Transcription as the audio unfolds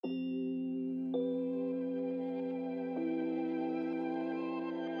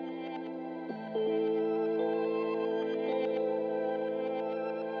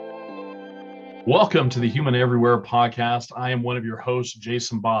Welcome to the Human Everywhere podcast. I am one of your hosts,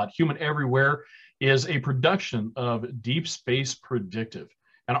 Jason Bott. Human Everywhere is a production of Deep Space Predictive.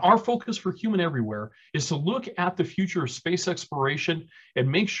 And our focus for Human Everywhere is to look at the future of space exploration and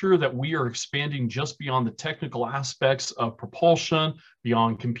make sure that we are expanding just beyond the technical aspects of propulsion,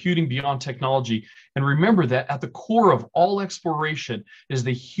 beyond computing, beyond technology. And remember that at the core of all exploration is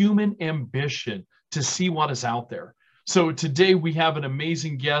the human ambition to see what is out there. So today we have an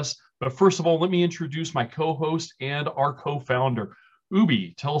amazing guest. But first of all, let me introduce my co-host and our co-founder.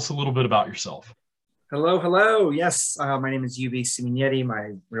 Ubi, tell us a little bit about yourself. Hello, hello. Yes, my name is Ubi Siminetti.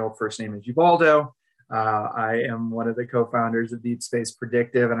 My real first name is Ubaldo. I am one of the co-founders of Deep Space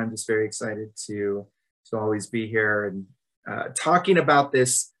Predictive, and I'm just very excited to always be here and talking about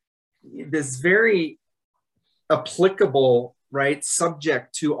this very applicable, right,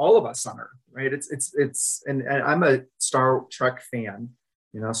 subject to all of us on Earth, right? And I'm a Star Trek fan.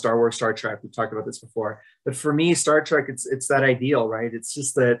 You know, Star Wars, Star Trek, we've talked about this before. But for me, Star Trek, it's that ideal, right? It's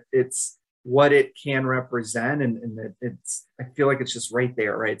just that it's what it can represent and that I feel like it's just right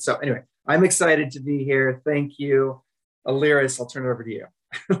there, right? So anyway, I'm excited to be here. Thank you. Aliris, I'll turn it over to you.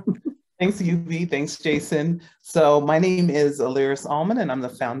 Thanks, UV. Thanks, Jason. So my name is Aliris Allman, and I'm the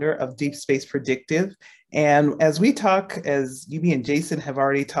founder of Deep Space Predictive. And as we talk, as UV and Jason have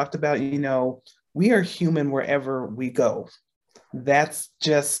already talked about, you know, we are human wherever we go. That's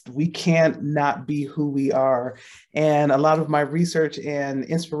just, we can't not be who we are. And a lot of my research and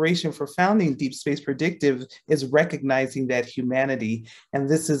inspiration for founding Deep Space Predictive is recognizing that humanity. And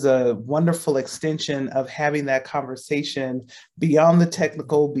this is a wonderful extension of having that conversation beyond the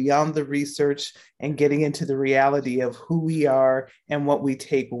technical, beyond the research, and getting into the reality of who we are and what we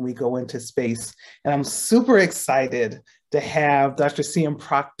take when we go into space. And I'm super excited to have Dr. Sian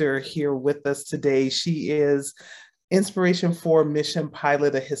Proctor here with us today. She is Inspiration4 mission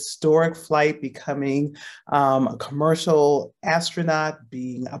pilot, a historic flight, becoming a commercial astronaut,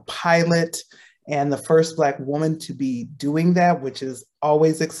 being a pilot, and the first Black woman to be doing that, which is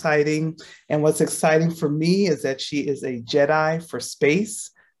always exciting. And what's exciting for me is that she is a Jedi for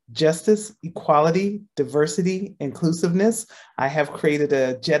space, justice, equality, diversity, inclusiveness. I have created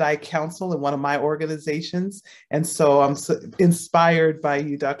a Jedi Council in one of my organizations. And so I'm so inspired by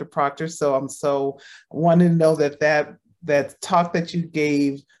you, Dr. Proctor. So I'm so wanting to know that talk that you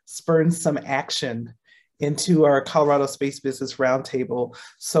gave spurred some action into our Colorado Space Business Roundtable.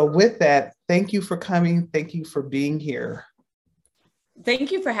 So with that, thank you for coming. Thank you for being here.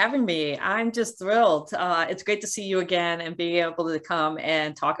 Thank you for having me. I'm just thrilled. It's great to see you again and be able to come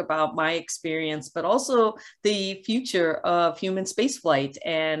and talk about my experience, but also the future of human spaceflight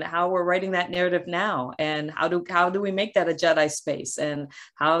and how we're writing that narrative now, and how do we make that a Jedi space, and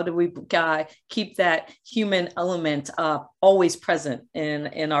how do we keep that human element always present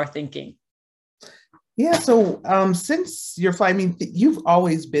in our thinking. Yeah, so since you're flying, I mean, you've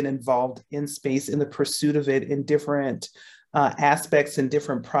always been involved in space, in the pursuit of it, in different aspects and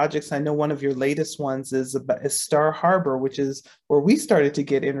different projects. I know one of your latest ones is Star Harbor, which is where we started to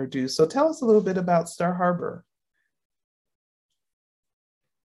get introduced. So tell us a little bit about Star Harbor.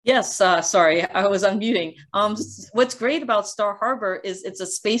 Yes, sorry, I was unmuting. What's great about Star Harbor is it's a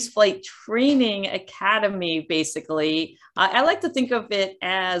spaceflight training academy, basically. I like to think of it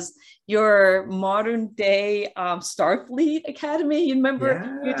as your modern day Starfleet Academy. You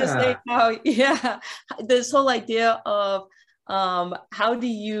remember, you just say how, this whole idea of how do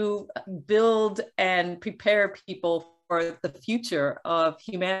you build and prepare people for the future of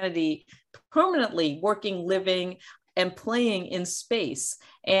humanity permanently working, living, and playing in space,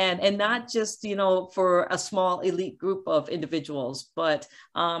 and not just, you know, for a small elite group of individuals, but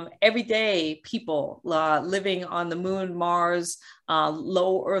everyday people living on the moon, Mars,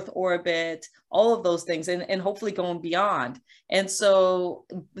 low Earth orbit, all of those things, and hopefully going beyond. And so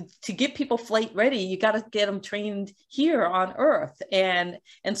to get people flight ready, you got to get them trained here on Earth. And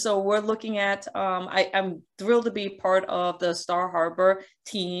so we're looking at, I'm thrilled to be part of the Star Harbor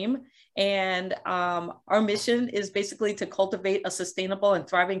team. And our mission is basically to cultivate a sustainable and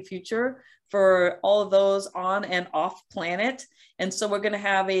thriving future for all of those on and off planet. And so we're going to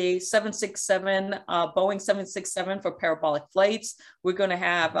have a 767, Boeing 767 for parabolic flights. We're going to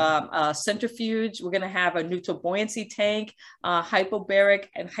have a centrifuge. We're going to have a neutral buoyancy tank, hypobaric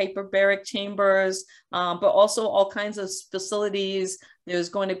and hyperbaric chambers, but also all kinds of facilities. There's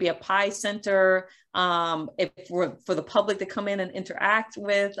going to be a pie center for the public to come in and interact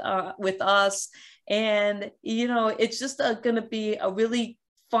with us. And, you know, it's just going to be a really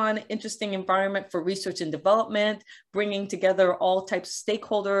fun, interesting environment for research and development, bringing together all types of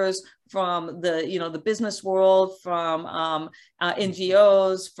stakeholders from the, the business world, from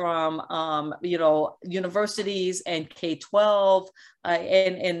NGOs, from, universities and K-12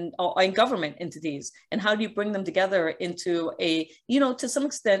 and government entities. And how do you bring them together into a, to some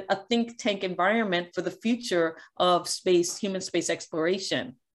extent, a think tank environment for the future of space, human space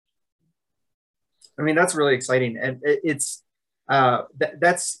exploration? I mean, that's really exciting. And it's,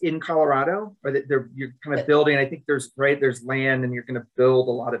 that's in Colorado, or you're kind of building, I think there's land and you're going to build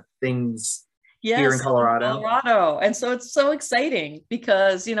a lot of things here in Colorado. And so it's so exciting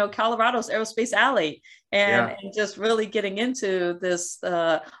because, Colorado's Aerospace Alley and just really getting into this,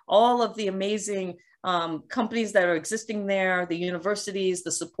 all of the amazing companies that are existing there, the universities,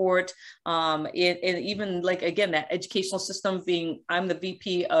 the support, and even like, again, that educational system being, I'm the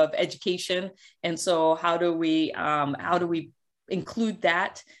VP of education. And so how do we include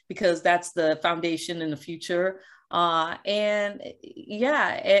that, because that's the foundation in the future. And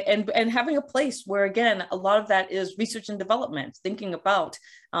having a place where, again, a lot of that is research and development, thinking about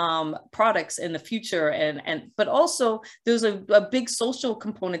products in the future, but also there's a big social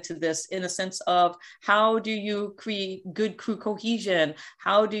component to this, in a sense of how do you create good crew cohesion?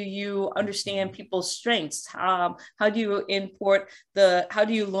 How do you understand people's strengths? How do you how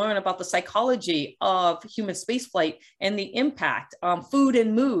do you learn about the psychology of human spaceflight and the impact? Food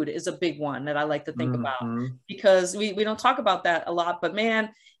and mood is a big one that I like to think about, because we don't talk about that a lot, but man,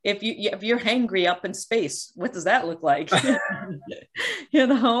 if you're hangry up in space, what does that look like? So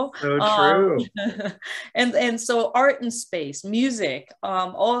true. And so art in space, music,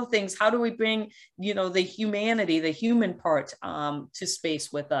 all the things, how do we bring, the humanity, the human part to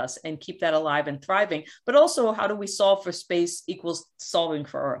space with us and keep that alive and thriving? But also, how do we solve for space equals solving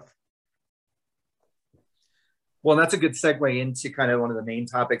for Earth? Well, that's a good segue into kind of one of the main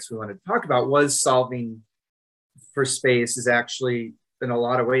topics we wanted to talk about. Was solving for space is actually in a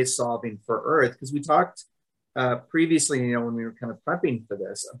lot of ways solving for Earth, because we talked previously, when we were kind of prepping for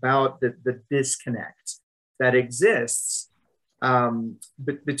this, about the disconnect that exists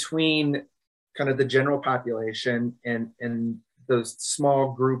between kind of the general population and those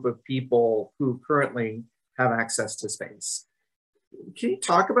small group of people who currently have access to space. Can you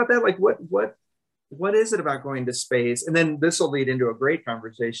talk about that? Like, what is it about going to space? And then this will lead into a great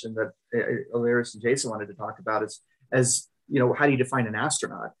conversation that Aliris and Jason wanted to talk about, as how do you define an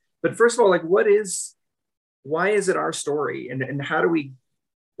astronaut? But first of all, like, why is it our story? And how do we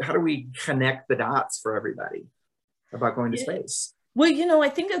connect the dots for everybody about going to space? Well, I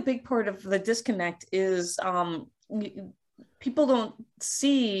think a big part of the disconnect is people don't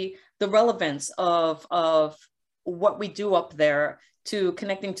see the relevance of what we do up there to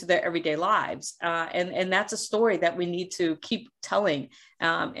connecting to their everyday lives. And that's a story that we need to keep telling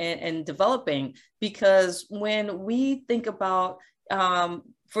and developing, because when we think about,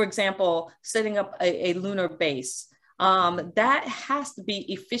 for example, setting up a lunar base, that has to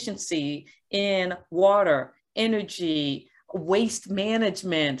be efficiency in water, energy, waste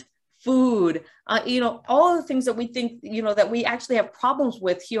management, food, all of the things that we think, that we actually have problems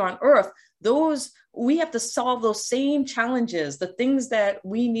with here on Earth. We have to solve those same challenges, the things that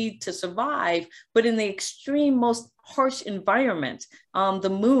we need to survive, but in the extreme, most harsh environment, the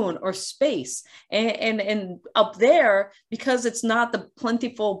moon or space. And up there, because it's not the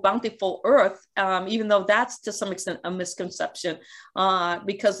plentiful, bountiful Earth, even though that's to some extent a misconception,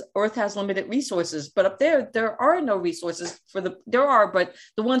 because Earth has limited resources. But up there are no resources but the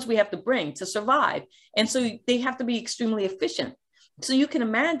ones we have to bring to survive. And so they have to be extremely efficient. So you can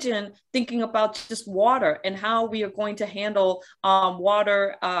imagine thinking about just water and how we are going to handle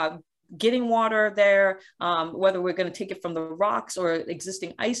water, getting water there, whether we're going to take it from the rocks or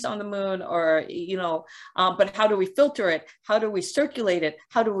existing ice on the moon, or, but how do we filter it? How do we circulate it?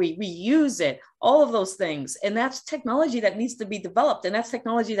 How do we reuse it? All of those things. And that's technology that needs to be developed. And that's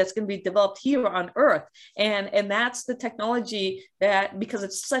technology that's going to be developed here on Earth. And that's the technology that, because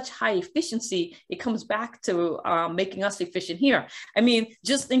it's such high efficiency, it comes back to making us efficient here. I mean,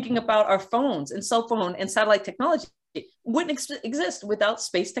 just thinking about our phones and cell phone and satellite technology, wouldn't exist without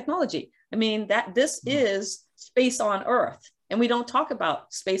space technology. I mean, this is space on Earth, and we don't talk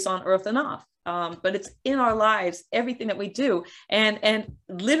about space on Earth enough. But it's in our lives, everything that we do, and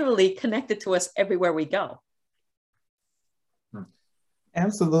literally connected to us everywhere we go.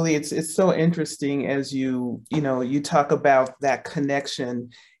 Absolutely. It's so interesting as you talk about that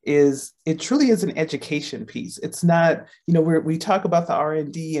connection. It truly is an education piece. It's not, we talk about the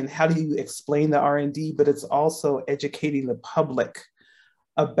R&D and how do you explain the R&D, but it's also educating the public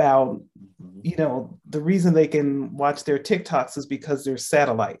about, you know, the reason they can watch their TikToks is because they're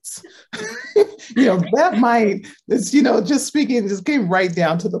satellites. You know, that might, it's, you know, just speaking, just getting right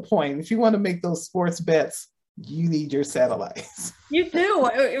down to the point. If you want to make those sports bets, you need your satellites. You do,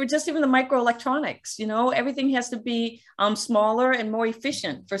 or just even the microelectronics, you know, everything has to be smaller and more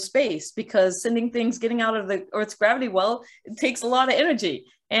efficient for space, because sending things, getting out of the Earth's gravity well, it takes a lot of energy.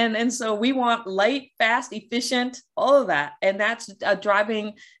 And so we want light, fast, efficient, all of that. And that's a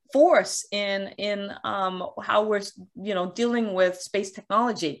driving force in how we're, you know, dealing with space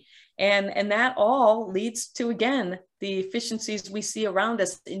technology. And that all leads to, again, the efficiencies we see around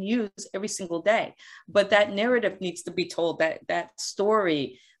us and use every single day. But that narrative needs to be told, that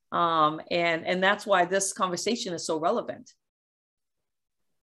story. And that's why this conversation is so relevant.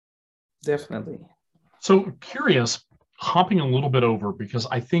 Definitely. So curious, hopping a little bit over, because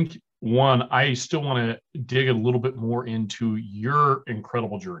I think, one, I still want to dig a little bit more into your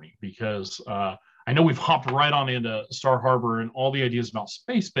incredible journey, because I know we've hopped right on into Star Harbor and all the ideas about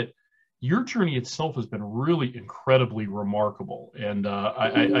space, but your journey itself has been really incredibly remarkable. And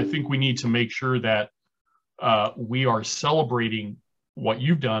I think we need to make sure that we are celebrating what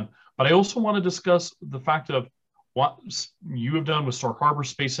you've done. But I also want to discuss the fact of what you have done with Star Harbor,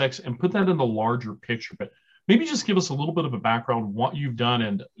 SpaceX, and put that in the larger picture. But maybe just give us a little bit of a background, what you've done,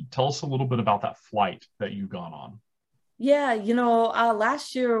 and tell us a little bit about that flight that you've gone on. Yeah, you know,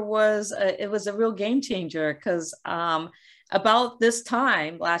 last year was it was a real game changer, because about this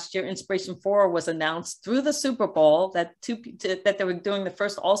time last year, Inspiration4 was announced through the Super Bowl that that they were doing the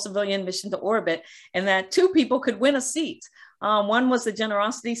first all-civilian mission to orbit, and that 2 people could win a seat. One was the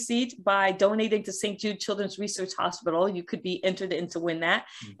generosity seat. By donating to St. Jude Children's Research Hospital, you could be entered in to win that.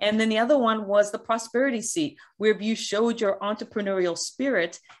 Mm-hmm. And then the other one was the prosperity seat, where you showed your entrepreneurial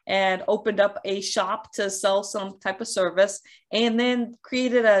spirit and opened up a shop to sell some type of service, and then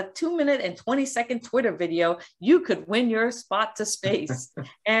created a 2-minute and 20-second Twitter video. You could win your spot to space.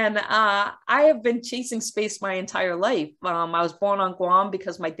 And I have been chasing space my entire life. I was born on Guam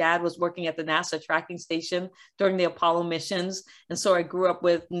because my dad was working at the NASA tracking station during the Apollo missions. And so I grew up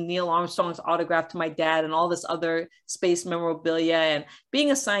with Neil Armstrong's autograph to my dad and all this other space memorabilia. And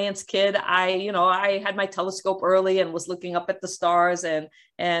being a science kid, I had my telescope early and was looking up at the stars and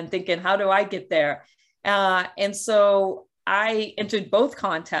thinking, how do I get there? And so I entered both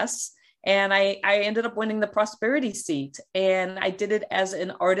contests, and I ended up winning the prosperity seat. And I did it as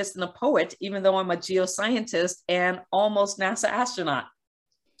an artist and a poet, even though I'm a geoscientist and almost NASA astronaut.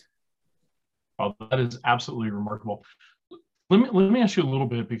 Oh, that is absolutely remarkable. Let me ask you a little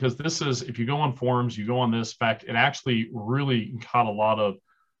bit, because this is, if you go on forums, you go on this fact, it actually really caught a lot of,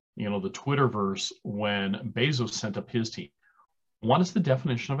 you know, the Twitterverse when Bezos sent up his team. What is the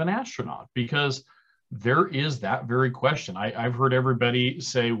definition of an astronaut? Because there is that very question. I've heard everybody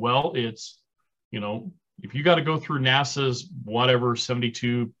say, well, it's, you know, if you got to go through NASA's whatever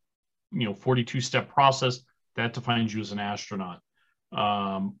 72, 42-step process, that defines you as an astronaut.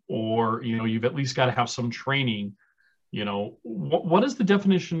 Or, you know, you've at least got to have some training. You know, what is the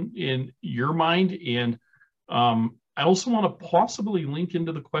definition in your mind? And I also want to possibly link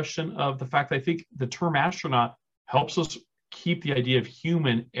into the question of the fact that I think the term astronaut helps us keep the idea of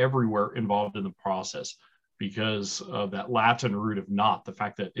human everywhere involved in the process, because of that Latin root of not, the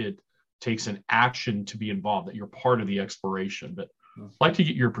fact that it takes an action to be involved, that you're part of the exploration. But I'd like to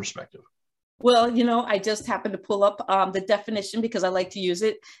get your perspective. Well, you know, I just happened to pull up the definition because I like to use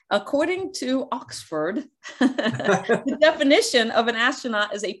it. According to Oxford, the definition of an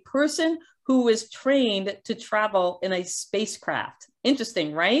astronaut is a person who is trained to travel in a spacecraft.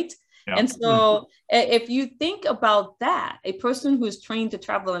 Interesting, right? Yeah. And so if you think about that, a person who is trained to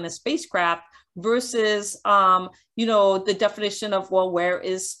travel in a spacecraft versus, the definition of, well, where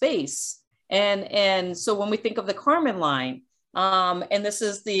is space? And so when we think of the Kármán line, and this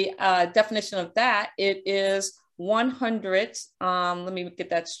is the definition of that, it is 100, let me get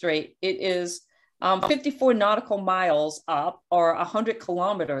that straight. It is 54 nautical miles up, or 100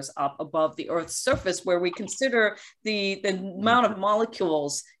 kilometers up above the Earth's surface, where we consider the amount of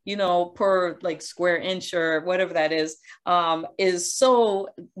molecules, per like square inch or whatever that is so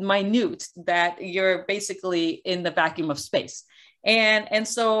minute that you're basically in the vacuum of space. And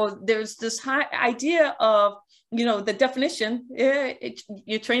so there's this high idea of, the definition,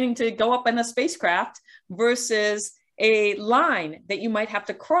 you're training to go up in a spacecraft versus a line that you might have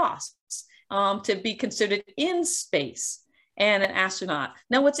to cross to be considered in space and an astronaut.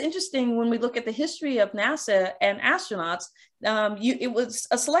 Now, what's interesting when we look at the history of NASA and astronauts, it was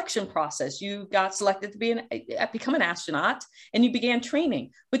a selection process. You got selected to become an astronaut, and you began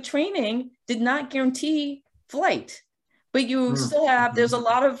training. But training did not guarantee flight. but you still have, there's a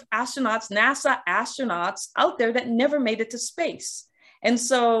lot of astronauts, NASA astronauts out there that never made it to space. And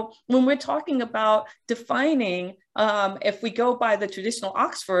so when we're talking about defining, if we go by the traditional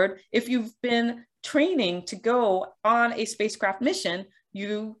Oxford, if you've been training to go on a spacecraft mission,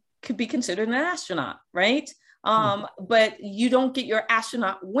 you could be considered an astronaut, right? But you don't get your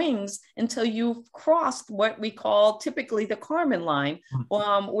astronaut wings until you've crossed what we call typically the Kármán line,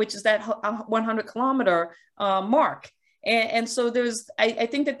 which is that 100-kilometer mark. And so there's, I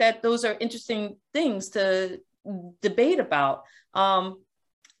think that those are interesting things to debate about.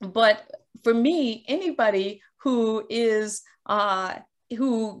 But for me, anybody who is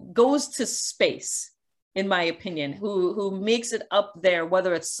who goes to space, in my opinion, who makes it up there,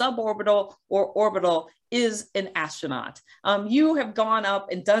 whether it's suborbital or orbital, is an astronaut. You have gone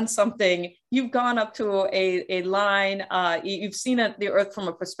up and done something. You've gone up to a line. You've seen the Earth from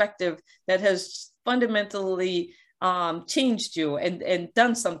a perspective that has fundamentally changed you and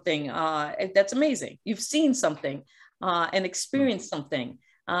done something that's amazing. You've seen something and experienced something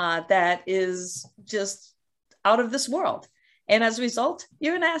that is just out of this world. And as a result,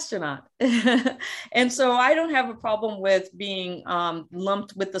 you're an astronaut. And so I don't have a problem with being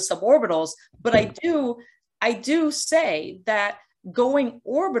lumped with the suborbitals, but I do say that going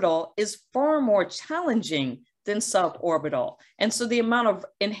orbital is far more challenging than suborbital. And so the amount of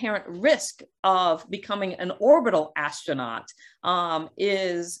inherent risk of becoming an orbital astronaut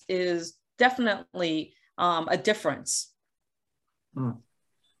is definitely a difference.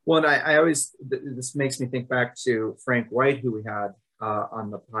 Well, and I always, this makes me think back to Frank White, who we had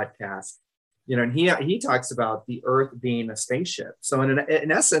on the podcast, you know, and he talks about the Earth being a spaceship. So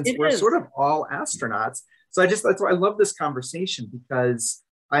in essence, we're sort of all astronauts. So that's why I love this conversation, because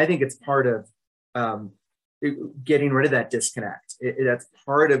I think it's part of getting rid of that disconnect. That's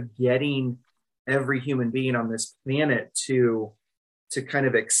part of getting every human being on this planet to kind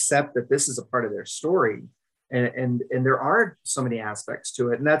of accept that this is a part of their story. And there are so many aspects to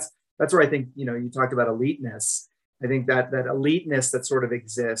it. And that's where I think, you know, you talked about eliteness. I think that eliteness that sort of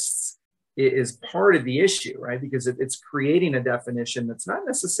exists is part of the issue, right? Because it's creating a definition that's not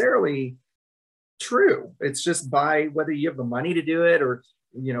necessarily true. It's just by whether you have the money to do it, or,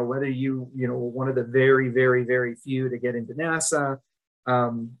 you know, whether you know, one of the very, very, very few to get into NASA.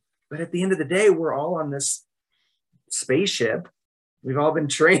 But at the end of the day, we're all on this spaceship. We've all been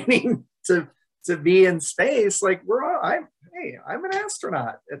training to be in space. Like I'm an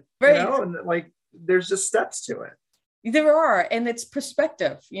astronaut, right? You know, and like there's just steps to it. There are, and it's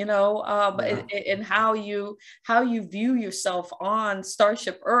perspective, you know, and how you view yourself on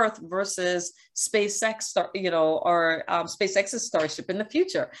Starship Earth versus SpaceX, you know, or SpaceX's Starship in the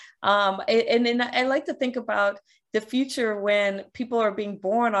future. And I like to think about the future when people are being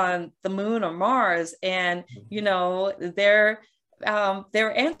born on the moon or Mars, and you know, their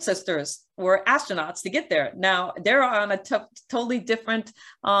ancestors were astronauts to get there. Now they're on a totally different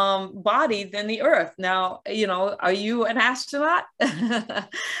body than the Earth. Now, you know, are you an astronaut? And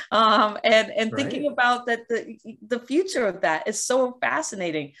thinking about that, the future of that is so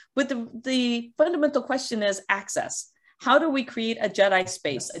fascinating. But the fundamental question is access. How do we create a Jedi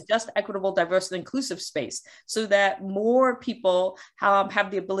space, a just, equitable, diverse, and inclusive space, so that more people have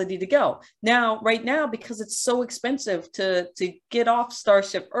the ability to go? Now, right now, because it's so expensive to get off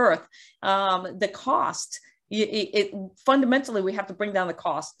Starship Earth, the cost, fundamentally, we have to bring down the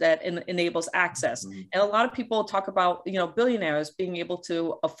cost that enables access. And a lot of people talk about, you know, billionaires being able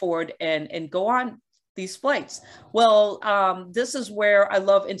to afford and go on these flights. Well, this is where I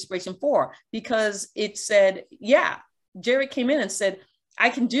love Inspiration4, because it said, yeah, Jerry came in and said, I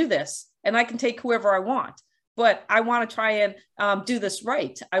can do this and I can take whoever I want, but I want to try and do this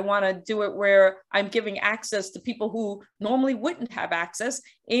right. I want to do it where I'm giving access to people who normally wouldn't have access.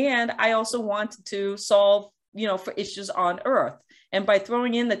 And I also want to solve, you know, for issues on Earth. And by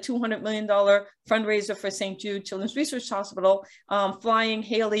throwing in the $200 million fundraiser for St. Jude Children's Research Hospital, flying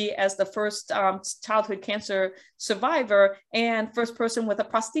Haley as the first childhood cancer survivor and first person with a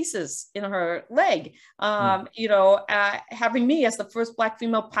prosthesis in her leg, you know, having me as the first Black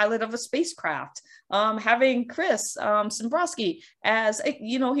female pilot of a spacecraft, having Chris Simbrowski as,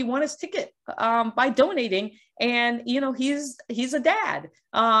 you know, he won his ticket by donating. And, you know, he's a dad,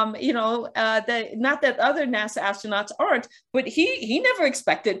 you know, not that other NASA astronauts aren't, but he never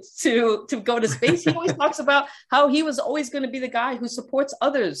expected to go to space. He always talks about how he was always going to be the guy who supports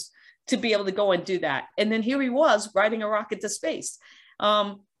others to be able to go and do that. And then here he was riding a rocket to space.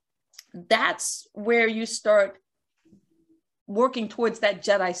 That's where you start working towards that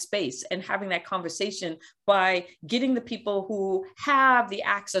Jedi space and having that conversation by getting the people who have the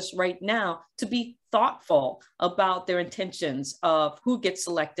access right now to be thoughtful about their intentions of who gets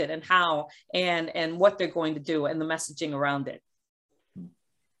selected and how and what they're going to do and the messaging around it.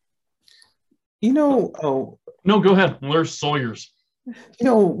 Oh, no, go ahead. There's Sawyer's.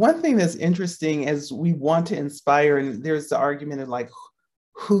 One thing that's interesting is we want to inspire, and there's the argument of like,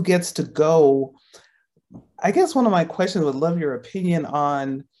 who gets to go? I guess one of my questions, would love your opinion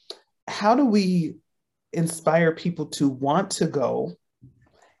on how do we inspire people to want to go?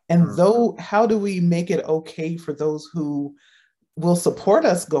 And how do we make it okay for those who will support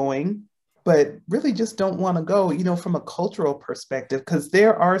us going, but really just don't want to go, from a cultural perspective, because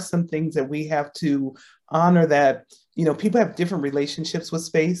there are some things that we have to honor that, people have different relationships with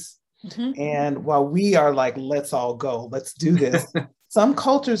space. Mm-hmm. And while we are like, let's all go, let's do this. Some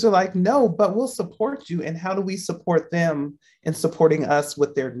cultures are like, no, but we'll support you. And how do we support them in supporting us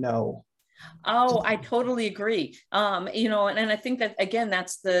with their no? Oh, I totally agree. And I think that, again,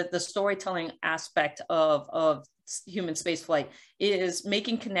 that's the storytelling aspect of human spaceflight, is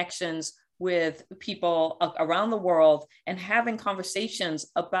making connections with people around the world and having conversations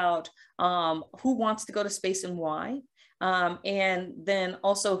about who wants to go to space and why. And then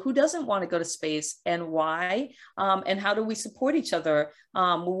also who doesn't want to go to space and why, and how do we support each other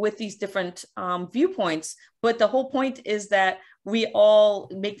with these different viewpoints. But the whole point is that we all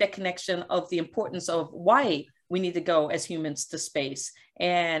make that connection of the importance of why we need to go as humans to space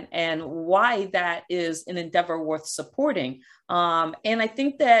and why that is an endeavor worth supporting. And I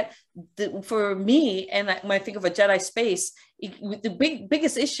think that for me, and when I think of a Jedi space, the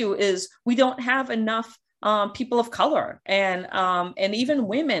biggest issue is we don't have enough people of color and even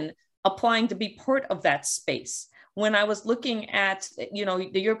women applying to be part of that space. When I was looking at, the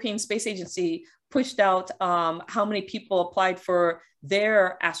European Space Agency pushed out how many people applied for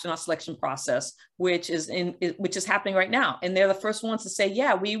their astronaut selection process, which is happening right now. And they're the first ones to say,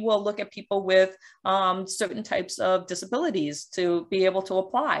 yeah, we will look at people with certain types of disabilities to be able to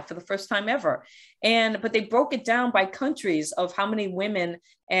apply for the first time ever. But they broke it down by countries of how many women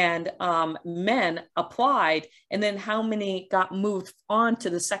and men applied, and then how many got moved on to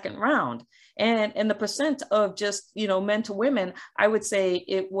the second round. And the percent of just, men to women, I would say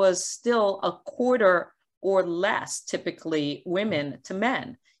it was still a quarter or less, typically women to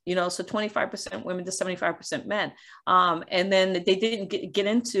men, so 25% women to 75% men. And then they didn't get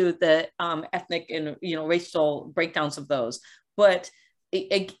into the ethnic and, racial breakdowns of those. But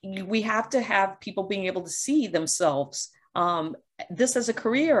we have to have people being able to see themselves this as a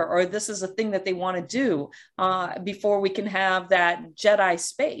career, or this is a thing that they want to do before we can have that Jedi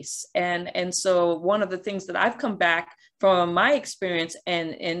space. And so one of the things that I've come back from my experience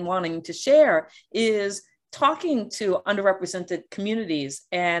and wanting to share is talking to underrepresented communities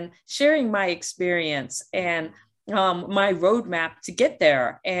and sharing my experience and my roadmap to get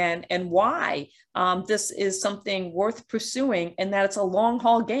there and why this is something worth pursuing, and that it's a long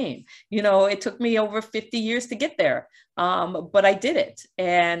haul game. It took me over 50 years to get there, but I did it,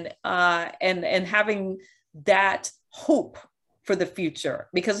 and having that hope for the future,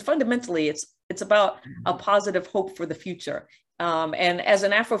 because fundamentally it's about a positive hope for the future. And as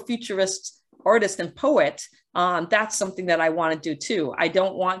an Afrofuturist artist and poet, that's something that I want to do too. I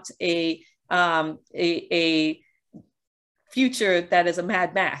don't want a future that is a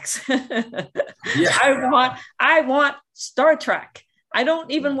Mad Max. Yeah. I want Star Trek. I don't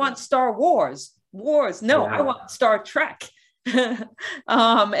even want Star Wars. No, yeah. I want Star Trek.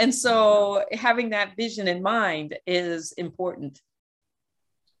 And so having that vision in mind is important.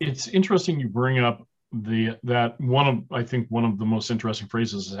 It's interesting you bring up that one of the most interesting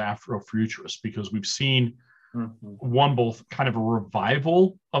phrases is Afrofuturist, because we've seen both kind of a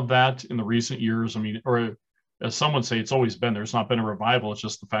revival of that in the recent years. I mean, or as some would say, it's always been there. It's not been a revival. It's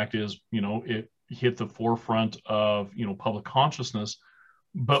just the fact is, it hit the forefront of, public consciousness.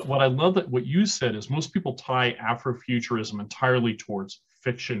 But what I love that what you said is most people tie Afrofuturism entirely towards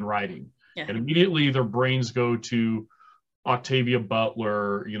fiction writing. Yeah. And immediately their brains go to Octavia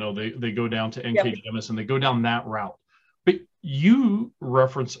Butler, they go down to N.K. Jemisin, they go down that route. But you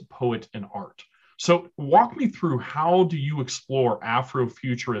reference poet and art. So walk me through, how do you explore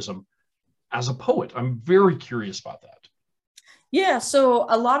Afrofuturism as a poet? I'm very curious about that. Yeah, so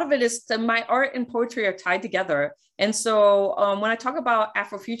a lot of it is my art and poetry are tied together. And so when I talk about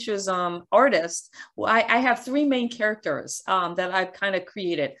Afrofuturism artists, I have three main characters that I've kind of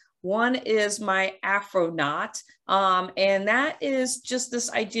created. One is my Astronaut, and that is just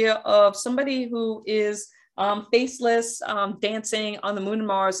this idea of somebody who is faceless, dancing on the moon and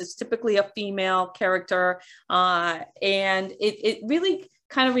Mars. It's typically a female character. And it really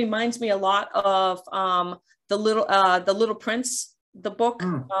kind of reminds me a lot of the Little Prince, the book,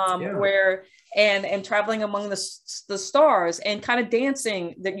 where and traveling among the stars and kind of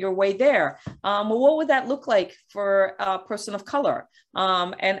dancing your way there. Well, what would that look like for a person of color?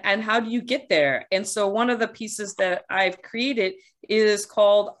 And how do you get there? And so one of the pieces that I've created is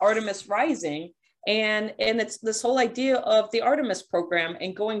called Artemis Rising. And it's this whole idea of the Artemis program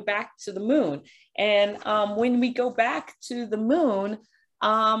and going back to the moon. And when we go back to the moon,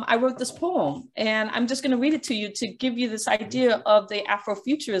 I wrote this poem, and I'm just going to read it to you to give you this idea of the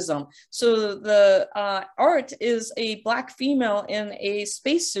Afrofuturism. So the art is a Black female in a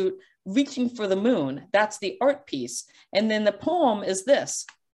spacesuit reaching for the moon. That's the art piece. And then the poem is this: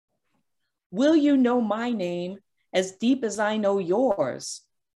 will you know my name as deep as I know yours?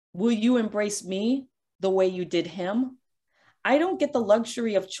 Will you embrace me the way you did him? I don't get the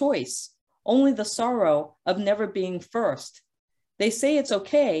luxury of choice, only the sorrow of never being first. They say it's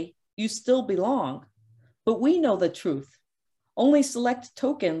okay, you still belong, but we know the truth. Only select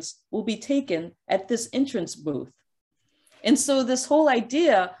tokens will be taken at this entrance booth. And so this whole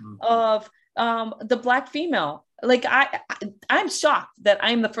idea of the Black female, like I'm shocked that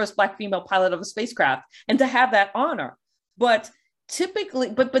I'm the first Black female pilot of a spacecraft and to have that honor, but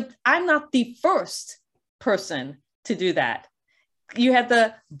typically, but I'm not the first person to do that. You had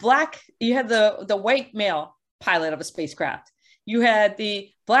the white male pilot of a spacecraft. You had the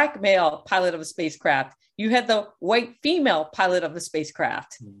Black male pilot of a spacecraft. You had the white female pilot of the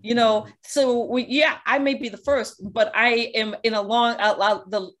spacecraft. You know, so I may be the first, but I am in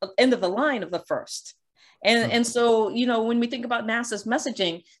the end of the line of the first. And so, you know, when we think about NASA's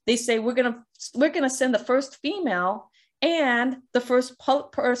messaging, they say we're gonna send the first female and the first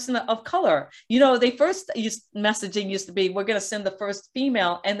person of color. You know, messaging used to be, we're going to send the first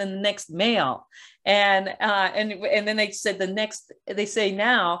female and then the next male. And then they said they say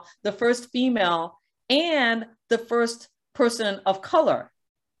now the first female and the first person of color.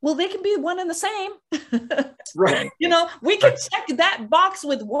 Well, they can be one and the same. Right. You know, we can check that box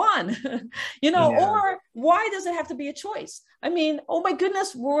with one, you know, or why does it have to be a choice? I mean, oh my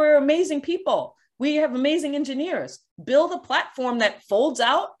goodness, we're amazing people. We have amazing engineers. Build a platform that folds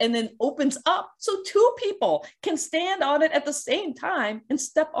out and then opens up so two people can stand on it at the same time and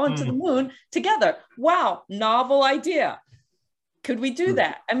step onto the moon together. Wow, novel idea. Could we do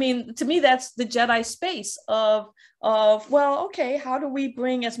that? I mean, to me, that's the Jedi space of well, okay, how do we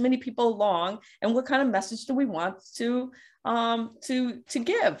bring as many people along, and what kind of message do we want to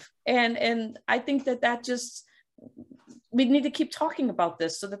give? And I think that just, we need to keep talking about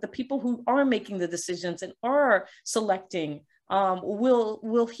this so that the people who are making the decisions and are selecting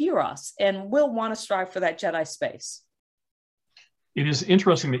will hear us and will want to strive for that Jedi space. It is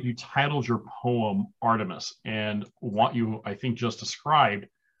interesting that you titled your poem Artemis, and what you, I think, just described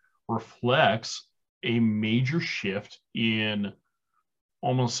reflects a major shift in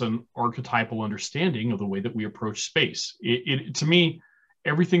almost an archetypal understanding of the way that we approach space. To me,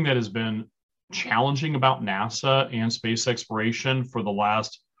 everything that has been challenging about NASA and space exploration for the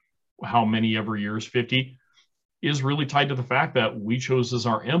last how many ever years, 50, is really tied to the fact that we chose as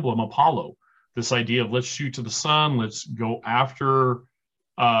our emblem Apollo. This idea of let's shoot to the sun, let's go after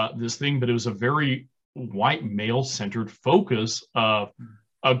this thing, but it was a very white male-centered focus of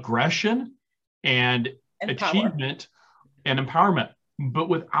aggression and achievement and empowerment, but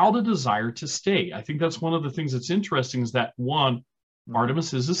without a desire to stay. I think that's one of the things that's interesting, is that one,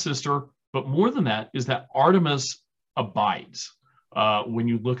 Artemis is a sister, but more than that is that Artemis abides. When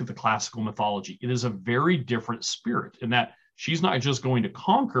you look at the classical mythology, it is a very different spirit in that she's not just going to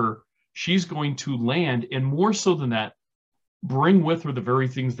conquer, she's going to land, and more so than that, bring with her the very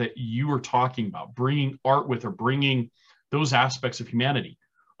things that you are talking about, bringing art with her, bringing those aspects of humanity.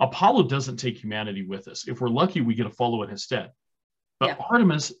 Apollo doesn't take humanity with us. If we're lucky, we get to follow it instead. But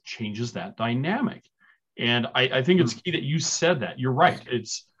Artemis changes that dynamic. And I think it's key that you said that. You're right.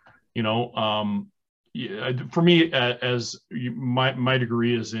 It's, you know, for me, my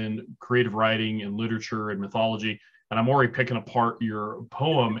degree is in creative writing and literature and mythology, and I'm already picking apart your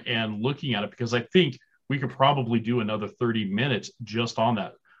poem and looking at it, because I think we could probably do another 30 minutes just on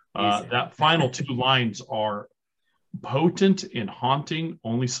that. That final two lines are potent and haunting.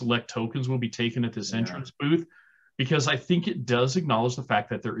 Only select tokens will be taken at this entrance booth, because I think it does acknowledge the fact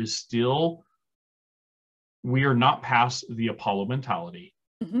that there is still, we are not past the Apollo mentality,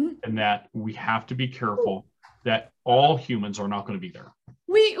 and that we have to be careful that all humans are not going to be there.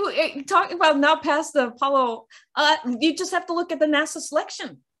 We talking about not past the Apollo. You just have to look at the NASA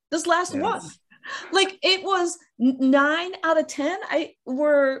selection. This last one. Like it was 9 out of 10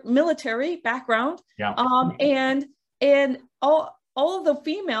 were military background. Yeah. And all of the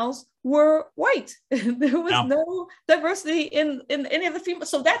females were white. There was no diversity in any of the females.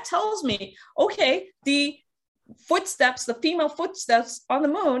 So that tells me, okay, the female footsteps on the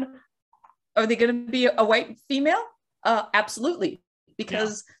moon, are they going to be a white female? Absolutely,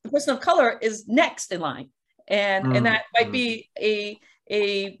 because the person of color is next in line, and that might be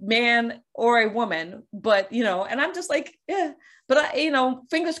a man or a woman, but and I'm just like, yeah, but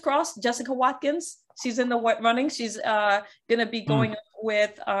fingers crossed. Jessica Watkins, she's in the running. She's gonna be going up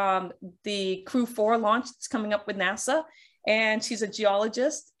with the Crew 4 launch that's coming up with NASA, and she's a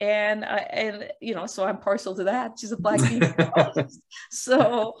geologist, and so I'm partial to that. She's a Black female geologist.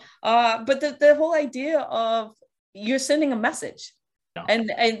 So, but the whole idea of you're sending a message. Yeah.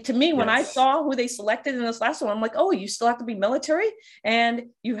 And to me, when I saw who they selected in this last one, I'm like, oh, you still have to be military and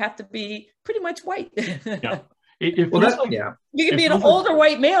you have to be pretty much white. Yeah. You can be an older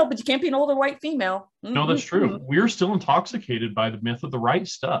white male, but you can't be an older white female. No, that's true. We're still intoxicated by the myth of the right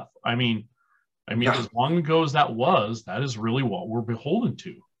stuff. I mean, as long ago as that is really what we're beholden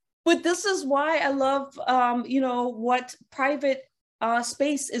to. But this is why I love, what private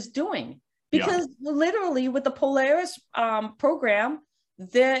space is doing. Because literally with the Polaris program,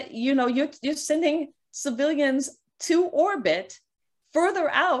 that you're sending civilians to orbit further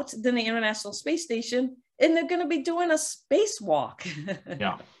out than the International Space Station, and they're going to be doing a spacewalk.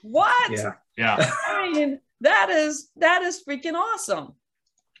 Yeah. What? Yeah. I mean, that is freaking awesome.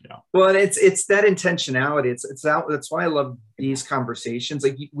 Yeah. Well, it's that intentionality. That's why I love these conversations.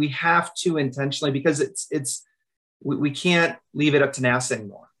 Like we have to intentionally, because we can't leave it up to NASA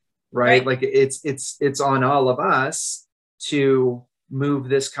anymore. Right? Like it's on all of us to move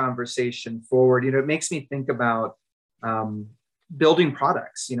this conversation forward. It makes me think about building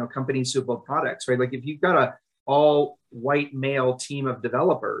products, companies who build products, right? Like if you've got a all white male team of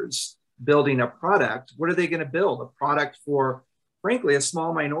developers building a product, what are they going to build? A product for, frankly, a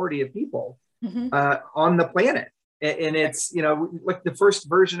small minority of people on the planet. And it's, like the first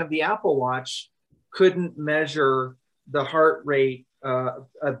version of the Apple Watch couldn't measure the heart rate of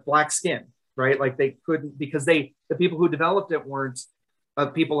Black skin, right? Like they couldn't, because the people who developed it weren't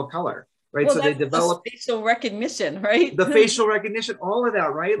people of color, right? Well, so they developed the facial recognition, right? The facial recognition, all of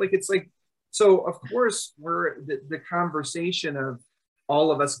that, right? Like it's like, so of course we're the conversation of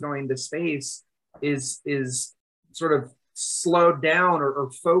all of us going to space is sort of slowed down or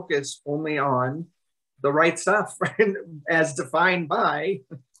focused only on the right stuff, right? As defined by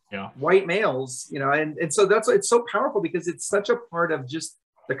white males, and so it's so powerful because it's such a part of just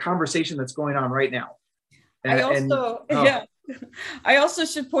the conversation that's going on right now. I also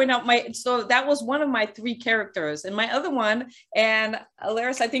should point out so that was one of my 3 characters, and my other one, and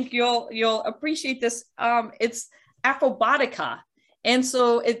Alaris, I think you'll appreciate this. It's Acrobatica, and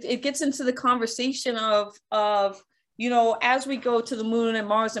so it gets into the conversation of as we go to the moon and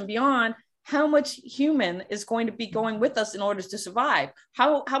Mars and beyond, how much human is going to be going with us in order to survive?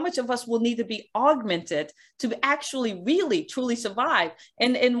 How much of us will need to be augmented to actually really truly survive?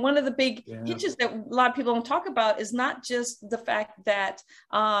 And one of the big hitches that a lot of people don't talk about is not just the fact that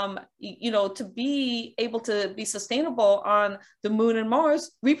to be able to be sustainable on the moon and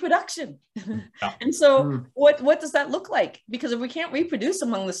Mars, reproduction. And so what does that look like? Because if we can't reproduce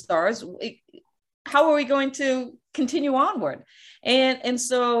among the stars, how are we going to continue onward? And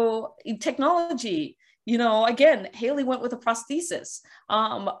so technology, again, Haley went with a prosthesis.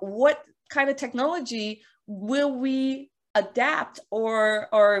 What kind of technology will we adapt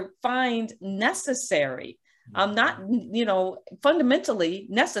or find necessary? Not, fundamentally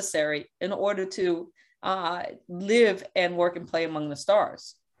necessary in order to live and work and play among the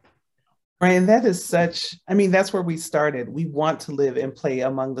stars. Right, and that is that's where we started. We want to live and play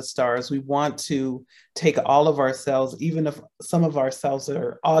among the stars. We want to take all of ourselves, even if some of ourselves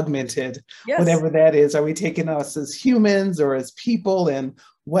are augmented, whatever that is. Are we taking us as humans or as people? And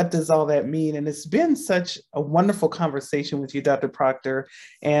what does all that mean? And it's been such a wonderful conversation with you, Dr. Proctor.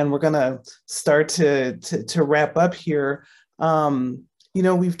 And we're gonna start to wrap up here.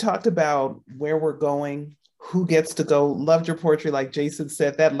 We've talked about where we're going, who gets to go. Loved your poetry, like Jason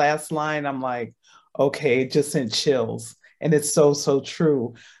said. That last line, I'm like, okay, it just sent chills. And it's so, so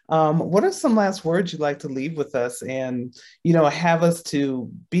true. What are some last words you'd like to leave with us and, have us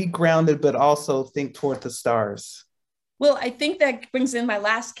to be grounded, but also think toward the stars? Well, I think that brings in my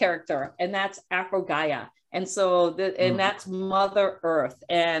last character, and that's Afro Gaia. And so, and that's Mother Earth.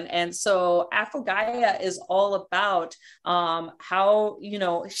 And so Afro-Gaia is all about how, you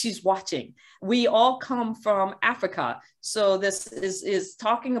know, she's watching. We all come from Africa. So this is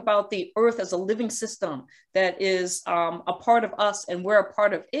talking about the earth as a living system that is a part of us, and we're a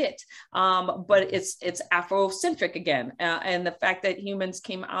part of it. But it's Afrocentric again. And the fact that humans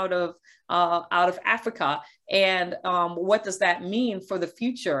came out of Africa, and what does that mean for the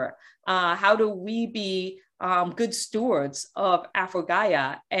future? How do we be good stewards of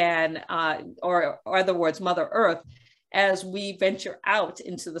Afro-Gaia, and or other words, Mother Earth, as we venture out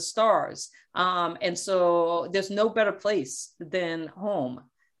into the stars? And so there's no better place than home.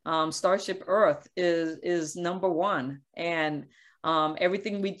 Starship Earth is number one, and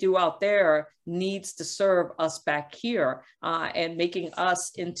everything we do out there needs to serve us back here, and making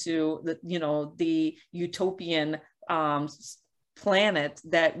us into the, you know, the utopian planet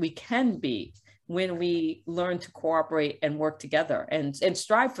that we can be when we learn to cooperate and work together and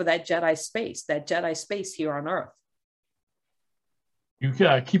strive for that Jedi space here on Earth. You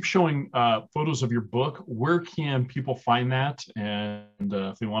keep showing photos of your book. Where can people find that? And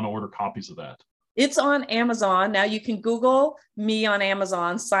if they want to order copies of that? It's on Amazon. Now you can Google me on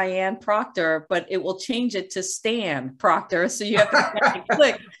Amazon, Sian Proctor, but it will change it to Stan Proctor. So you have to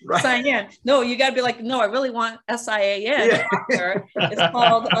click right. Sian. No, you got to be like, no, I really want SIAN Proctor. It's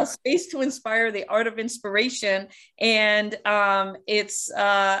called A Space to Inspire the Art of Inspiration. And it's,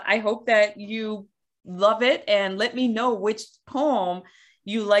 I hope that you love it, and let me know which poem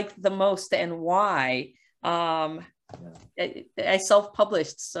you liked the most and why. I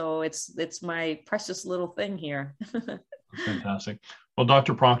self-published, so it's my precious little thing here. Fantastic. Well,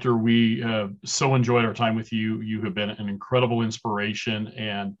 Dr. Proctor, we so enjoyed our time with you. You have been an incredible inspiration,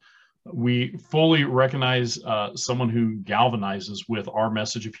 and we fully recognize someone who galvanizes with our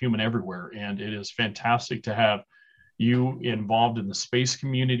message of human everywhere. And it is fantastic to have you involved in the space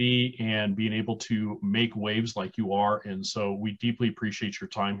community and being able to make waves like you are. And so we deeply appreciate your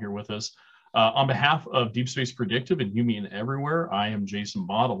time here with us. On behalf of Deep Space Predictive and Human Everywhere, I am Jason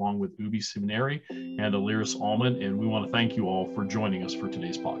Bott, along with Ubi Seminary and Aliris Allman, and we want to thank you all for joining us for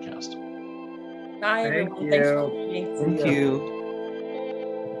today's podcast. Bye, everyone. Thanks for listening. Thank you.